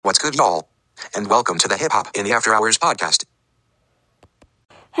of y'all, and welcome to the Hip Hop in the After Hours podcast.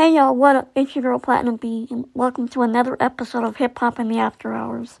 Hey y'all, what up? It's your girl Platinum B, and welcome to another episode of Hip Hop in the After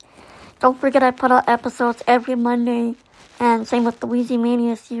Hours. Don't forget I put out episodes every Monday, and same with the Weezy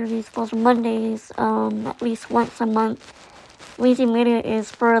Mania series. Those are Mondays, at least once a month. Weezy Mania is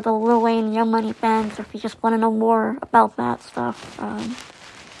for the Lil Wayne and Young Money fans, if you just want to know more about that stuff,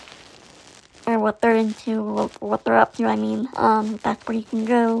 or what they're into, or what they're up to, that's where you can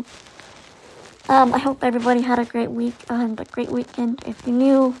go. I hope everybody had a great week and a great weekend. If you're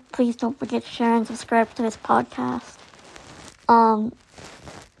new, please don't forget to share and subscribe to this podcast.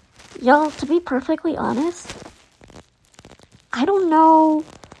 Y'all, to be perfectly honest, I don't know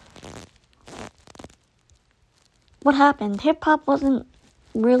what happened. Hip-hop wasn't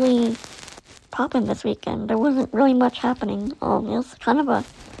really popping this weekend. There wasn't really much happening. It was kind of a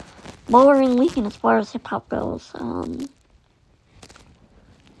boring weekend as far as hip-hop goes.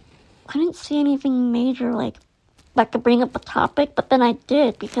 I didn't see anything major, that could bring up a topic, but then I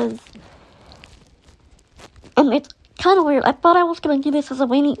did, because, it's kind of weird. I thought I was going to do this as a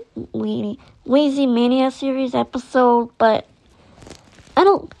Weezy Mania series episode, but I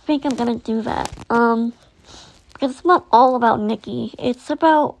don't think I'm going to do that, because it's not all about Nicki. It's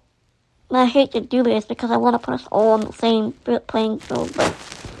about, I hate to do this, because I want to put us all on the same playing field, but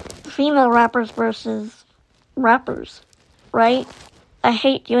female rappers versus rappers, right? I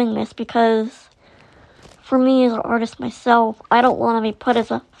hate doing this because, for me as an artist myself, I don't want to be put as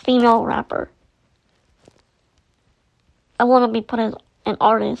a female rapper. I want to be put as an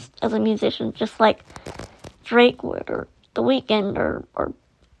artist, as a musician, just like Drake would, or The Weeknd, or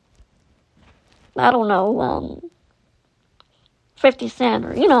I don't know, 50 Cent,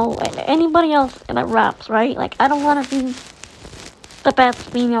 or, anybody else that raps, right? I don't want to be the best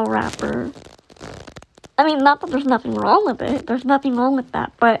female rapper. Not that there's nothing wrong with it. There's nothing wrong with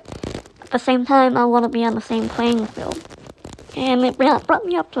that. But at the same time, I want to be on the same playing field. And it brought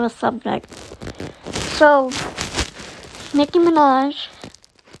me up to a subject. So, Nicki Minaj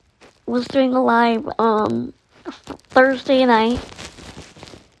was doing a live Thursday night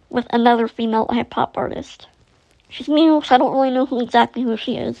with another female hip-hop artist. She's new, so I don't really know exactly who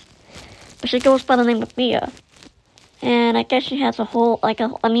she is. But she goes by the name of Thea. And I guess she has a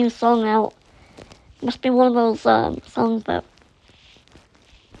new song out. Must be one of those songs that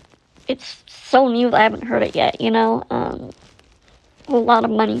it's so new that I haven't heard it yet, a lot of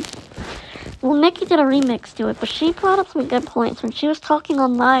money. Well, Nicki did a remix to it, but she brought up some good points when she was talking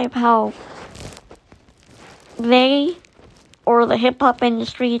on live how they, or the hip-hop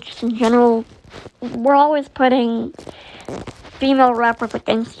industry, just in general, we're always putting female rappers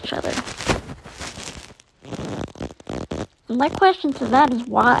against each other. And my question to that is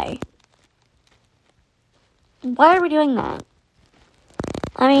why? Why are we doing that?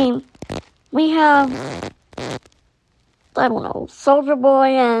 We have, I don't know, Soulja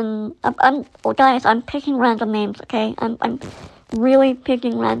Boy and, guys, I'm picking random names, okay? I'm really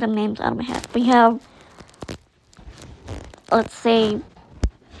picking random names out of my head. We have, let's say,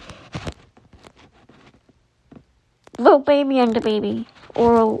 Lil Baby and DaBaby,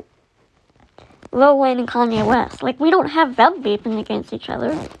 or Lil Wayne and Kanye West. We don't have them beefing against each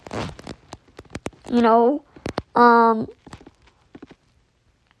other.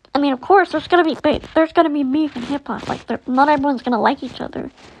 Of course, there's gonna be beef in hip-hop. Not everyone's gonna like each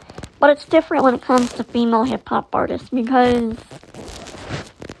other. But it's different when it comes to female hip-hop artists, because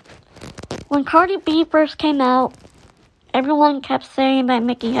when Cardi B first came out, everyone kept saying that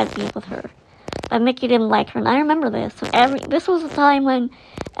Nicki had beef with her. That Nicki didn't like her, and I remember this. This was a time when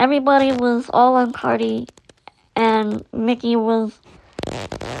everybody was all on Cardi, and Nicki was...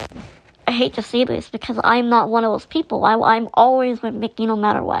 I hate to say this, because I'm not one of those people. I'm always with Nicki no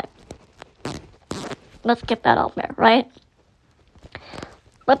matter what. Let's get that out there, right?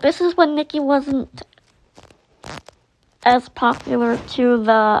 But this is when Nicki wasn't as popular to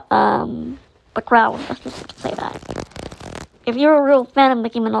the crowd, let's just say that. If you're a real fan of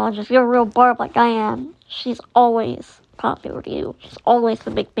Nicki Minaj, if you're a real barb like I am, she's always popular to you. She's always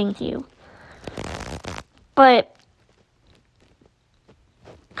the big thing to you. But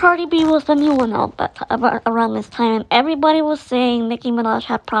Cardi B was the new one out around this time, and everybody was saying Nicki Minaj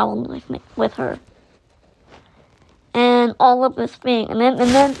had problems with her. And all of this thing. And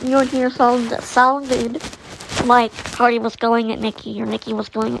then you would hear songs that sounded like Cardi was going at Nicki, or Nicki was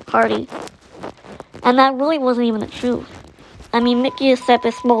going at Cardi. And that really wasn't even the truth. Nicki has said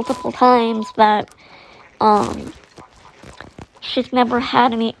this multiple times that she's never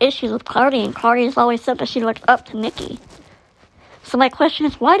had any issues with Cardi, and Cardi has always said that she looks up to Nicki. So my question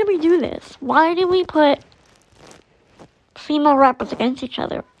is, why do we do this? Why do we put female rappers against each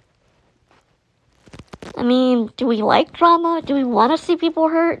other? I mean, do we like drama? Do we want to see people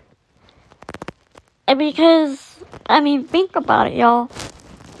hurt? And because, I mean, think about it, y'all.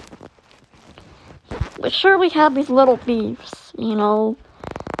 But sure, we have these little beefs, you know.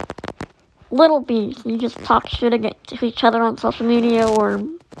 Little beefs. You just talk shit to each other on social media, or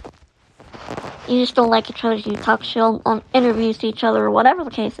you just don't like each other, you talk shit on interviews to each other, or whatever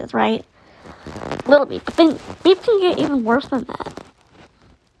the case is, right? Little beef. But then beef can get even worse than that.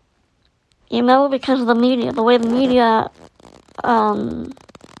 You know, because of the media, the way the media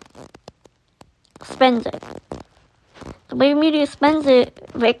spends it. The way the media spends it,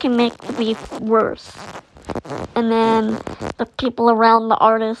 they can make the beef worse. And then the people around the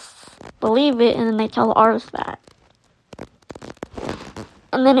artists believe it, and then they tell the artist that.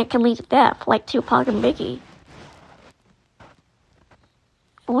 And then it can lead to death, like Tupac and Biggie.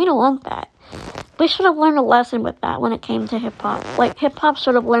 We don't want that. We should have learned a lesson with that when it came to hip-hop. Like, hip-hop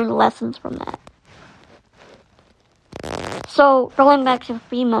should have learned lessons from that. So, going back to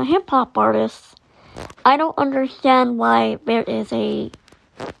female hip-hop artists, I don't understand why there is a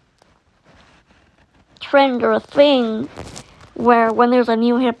trend or a thing where when there's a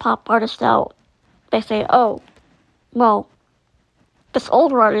new hip-hop artist out, they say, oh, well, this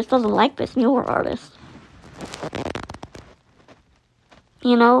older artist doesn't like this newer artist.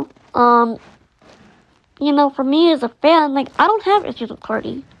 You know, for me as a fan, like, I don't have issues with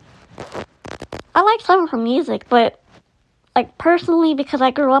Cardi. I like some of her music, but, like, personally, because I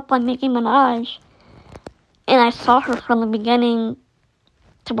grew up on Nicki Minaj, and I saw her from the beginning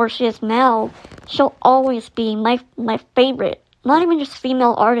to where she is now, she'll always be my favorite. Not even just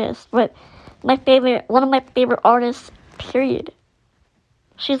female artist, but one of my favorite artists, period.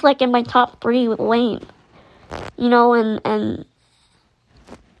 She's, like, in my top 3 with Wayne. You know, and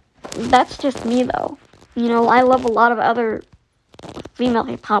that's just me, though. You know, I love a lot of other female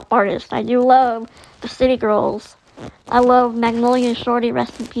hip-hop artists. I do love the City Girls. I love Magnolia and Shorty,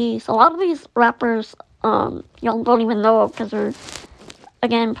 rest in peace. A lot of these rappers, y'all don't even know because they're,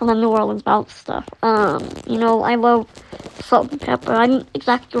 again, from the New Orleans Bounce stuff. You know, I love Salt and Pepper. I didn't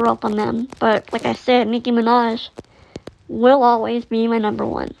exactly grow up on them, but like I said, Nicki Minaj will always be my number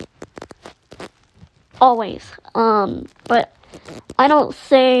one. Always. But I don't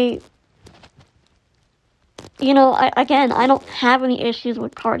say, you know, I don't have any issues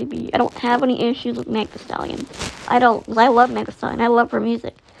with Cardi B. I don't have any issues with Meg Thee Stallion. I don't, 'cause I love Meg Thee Stallion. I love her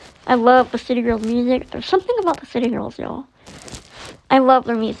music. I love the City Girls music. There's something about the City Girls, y'all. I love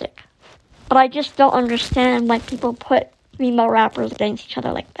their music. But I just don't understand why people put female rappers against each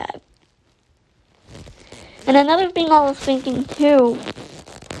other like that. And another thing I was thinking, too,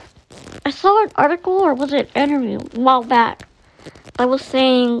 I saw an article, or was it an interview, a while back. I was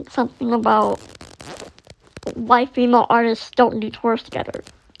saying something about why female artists don't do tours together.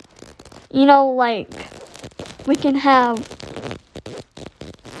 You know, like, we can have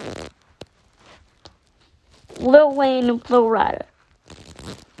Lil Wayne and Flo Rida.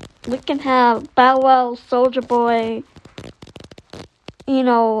 We can have Bow Wow, Soulja Boy, you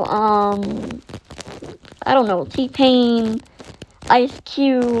know, I don't know, T-Pain, Ice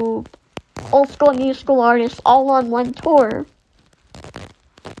Cube, old school and new school artists all on one tour.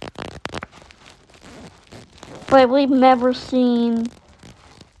 But we've never seen,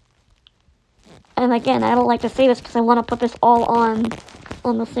 and again, I don't like to say this because I want to put this all on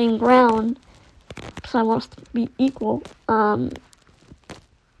the same ground, because I want us to be equal.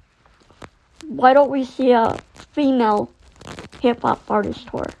 Why don't we see a female hip-hop artist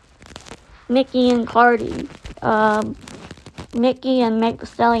tour? Nicki and Cardi, Nicki and Meg Thee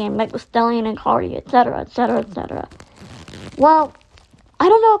Stallion and Cardi, etc., etc., etc. Well, I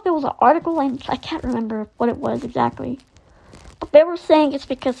don't know if there was an article, I can't remember what it was exactly. But they were saying it's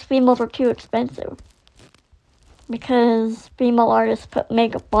because females are too expensive. Because female artists put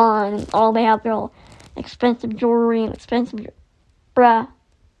makeup on, and all they have their expensive jewelry and expensive... Bruh.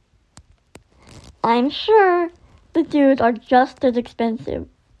 I'm sure the dudes are just as expensive.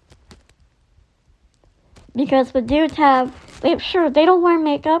 Because the dudes sure, they don't wear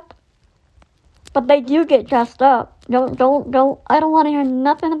makeup, but they do get dressed up. I don't want to hear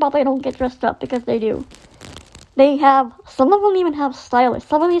nothing about they don't get dressed up, because they do. Some of them even have stylists.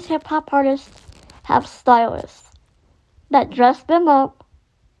 Some of these hip-hop artists have stylists that dress them up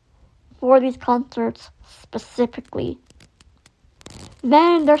for these concerts specifically.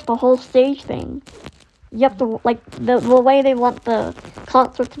 Then there's the whole stage thing. You have to, like, the way they want the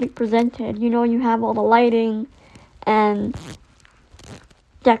concert to be presented. You know, you have all the lighting and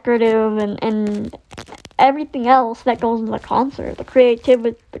decorative and everything else that goes into the concert. The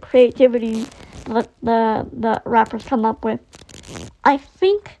creativity that the rappers come up with. I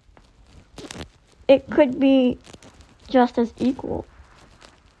think it could be just as equal.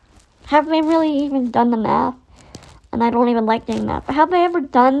 Have they really even done the math? And I don't even like doing that. But have they ever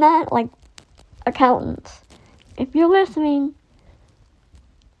done that? Like, accountants. If you're listening,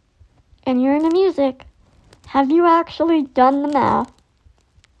 and you're into music, have you actually done the math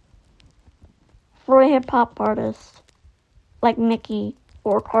for a hip-hop artist like Nicki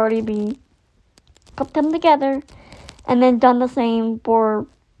or Cardi B? Put them together, and then done the same for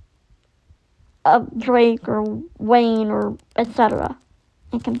Drake or Wayne or etc.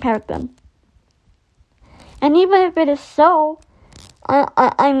 and compared them. And even if it is so,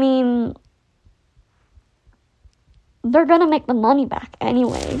 I mean, they're gonna make the money back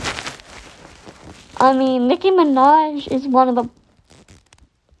anyway. I mean, Nicki Minaj is one of the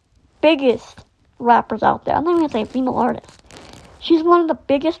biggest rappers out there. I'm not even gonna say female artist. She's one of the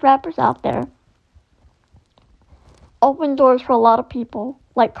biggest rappers out there. Opened doors for a lot of people,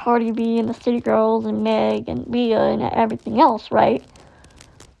 like Cardi B and the City Girls and Meg and Mia and everything else, right?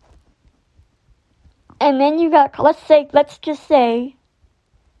 And then you got, let's just say,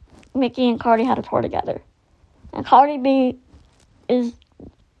 Nicki and Cardi had a tour together. And Cardi B is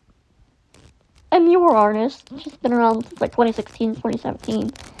a newer artist. She's been around since like 2016, 2017.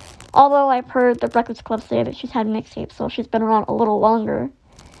 Although I've heard the Breakfast Club say that she's had mixtapes, so she's been around a little longer.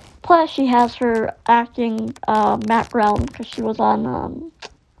 Plus, she has her acting background because she was on,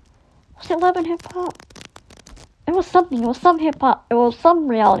 was it Love and Hip Hop? It was something. It was some hip hop. It was some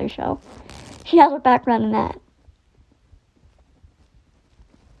reality show. She has her background in that.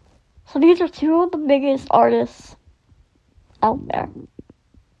 So these are two of the biggest artists out there.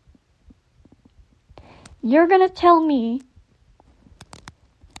 You're gonna tell me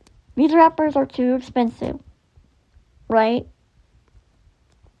these rappers are too expensive, right?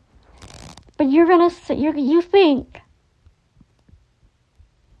 But you're gonna say, you think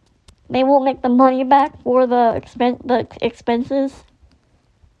they won't make the money back for the expenses?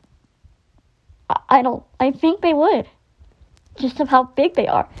 I think they would. Just of how big they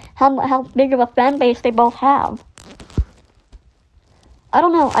are. How big of a fan base they both have. I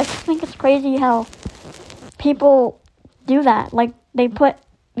don't know. I just think it's crazy how people do that. Like, they put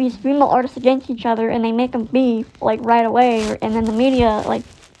these female artists against each other and they make them beef, like, right away. And then the media, like,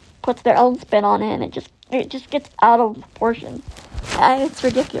 puts their own spin on it and it just gets out of proportion. It's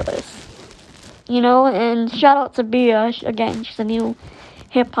ridiculous. You know, and shout out to Bia. Again, she's a new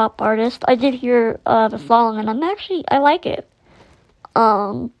hip-hop artist. I did hear the song and I like it.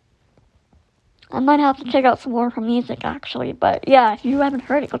 I might have to check out some more of her music, actually. But, yeah, if you haven't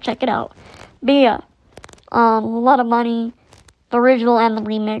heard it, go check it out. Bia. A lot of money. The original and the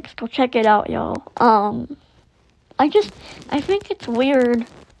remix. Go check it out, y'all. I think it's weird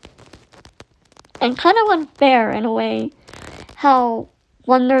and kind of unfair, in a way, how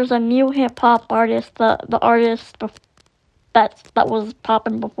when there's a new hip-hop artist, the artist that was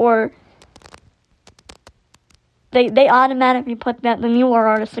popping before, they automatically put the newer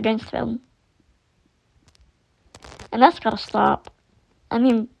artist against them. And that's gotta stop. I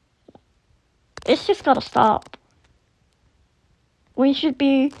mean, it's just gotta stop. We should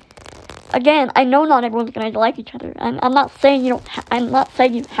be, again, I know not everyone's gonna like each other. I'm not saying you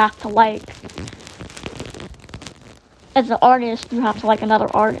have to like, as an artist, you have to like another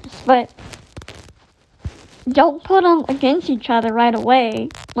artist, but don't put them against each other right away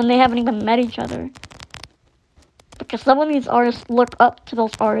when they haven't even met each other. Because some of these artists look up to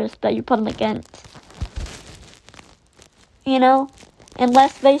those artists that you put them against. You know?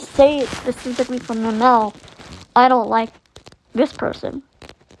 Unless they say it specifically from their mouth, I don't like this person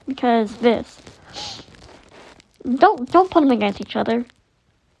because this. Don't put them against each other.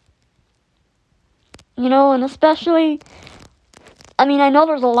 You know, and especially, I mean, I know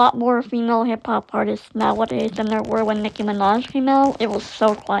there's a lot more female hip-hop artists nowadays than there were when Nicki Minaj came out. It was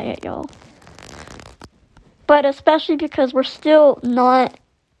so quiet, y'all. But especially because we're still not,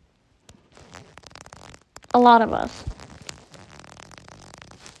 a lot of us.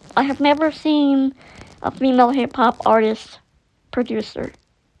 I have never seen a female hip-hop artist producer.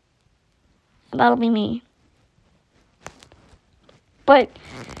 That'll be me. But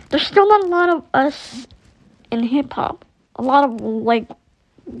there's still not a lot of us in hip-hop. A lot of, like,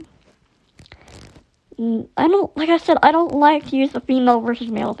 I don't like to use the female versus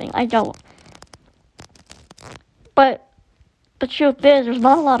male thing. I don't. But the truth is, there's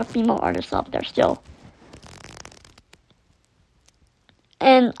not a lot of female artists out there still.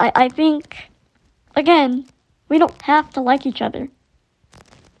 And I think, again, we don't have to like each other.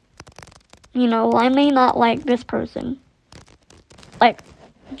 You know, I may not like this person. Like,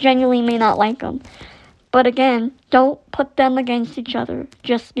 genuinely may not like them. But again, don't put them against each other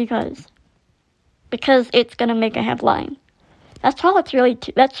just because. because it's gonna make a headline. That's all it's really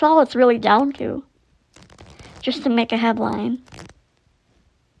down to. Just to make a headline.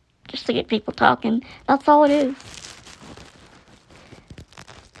 Just to get people talking. That's all it is.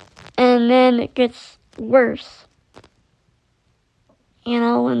 And then it gets worse. You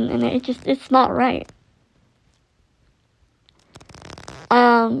know, and it's not right.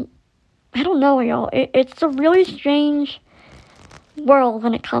 I don't know, y'all. It's a really strange world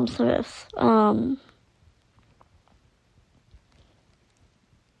when it comes to this.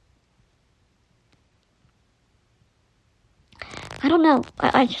 I don't know.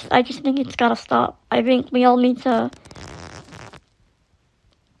 I just think it's gotta stop. I think we all need to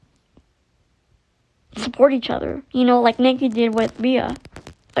support each other. You know, like Nicki did with Mia.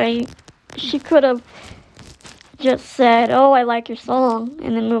 She could have just said, "Oh, I like your song,"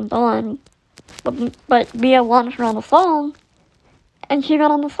 and then moved on. But Mia wanted her on the song, and she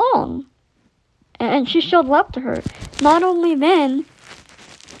got on the song. And she showed love to her. Not only then,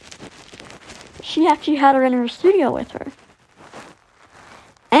 she actually had her in her studio with her.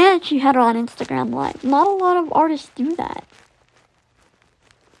 And she had her on Instagram Live. Not a lot of artists do that.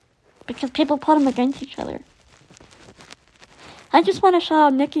 Because people put them against each other. I just want to shout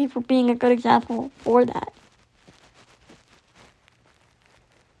out Nicki for being a good example for that.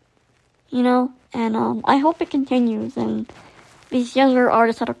 You know? And I hope it continues and these younger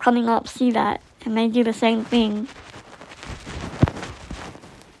artists that are coming up see that and they do the same thing.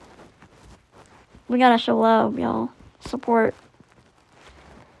 We gotta show love, y'all. Support.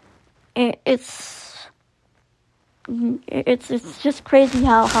 It's just crazy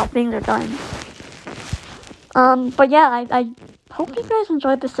how things are done. But yeah, I hope you guys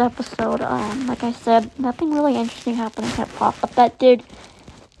enjoyed this episode. Like I said, nothing really interesting happened in hip-hop, but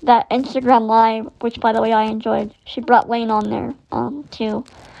that Instagram Live, which by the way I enjoyed. She brought Wayne on there, too.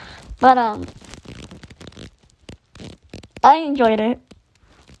 But, I enjoyed it.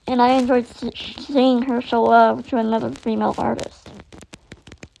 And I enjoyed seeing her show love to another female artist.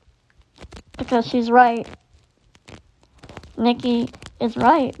 Because she's right. Nicki is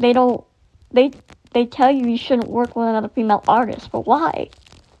right. They tell you shouldn't work with another female artist, but why?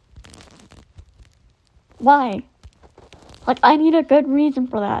 Why? Like, I need a good reason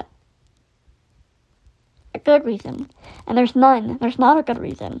for that. A good reason. And there's none. There's not a good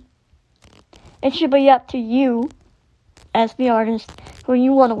reason. It should be up to you, as the artist, who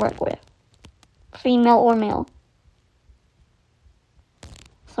you want to work with. Female or male.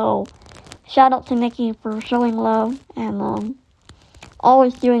 So, shout out to Nicki for showing love and,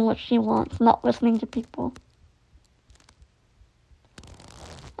 always doing what she wants, not listening to people.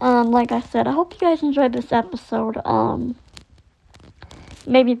 Like I said, I hope you guys enjoyed this episode.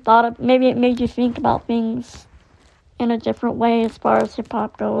 Maybe it made you think about things in a different way as far as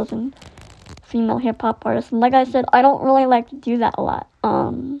hip-hop goes and female hip-hop artists. And like I said, I don't really like to do that a lot.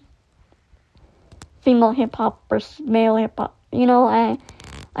 Female hip-hop versus male hip-hop. You know, I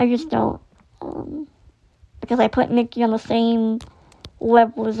just don't. Because I put Nicki on the same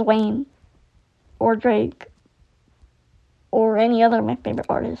level as Wayne or Drake or any other of my favorite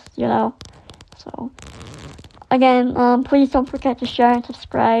artists, you know? So, again, please don't forget to share and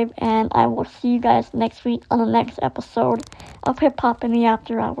subscribe, and I will see you guys next week on the next episode of Hip Hop in the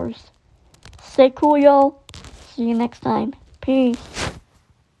After Hours. Stay cool, y'all. See you next time. Peace.